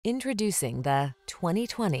Introducing the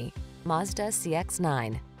 2020 Mazda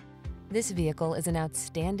CX-9. This vehicle is an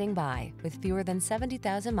outstanding buy with fewer than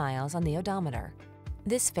 70,000 miles on the odometer.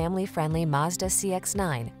 This family-friendly Mazda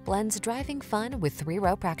CX-9 blends driving fun with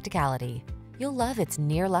three-row practicality. You'll love its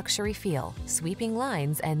near-luxury feel, sweeping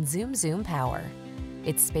lines, and zoom power.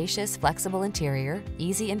 Its spacious, flexible interior,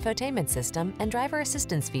 easy infotainment system, and driver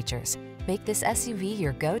assistance features make this SUV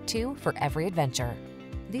your go-to for every adventure.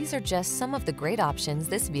 These are just some of the great options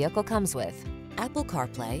this vehicle comes with: Apple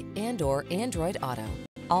CarPlay and/or Android Auto,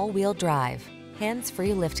 all-wheel drive,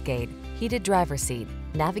 hands-free liftgate, heated driver's seat,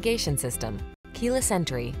 navigation system, keyless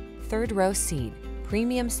entry, third-row seat,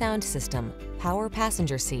 premium sound system, power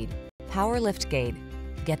passenger seat, power liftgate.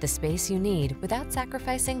 Get the space you need without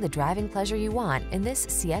sacrificing the driving pleasure you want in this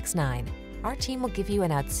CX-9. Our team will give you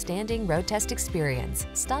an outstanding road test experience.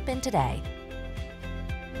 Stop in today.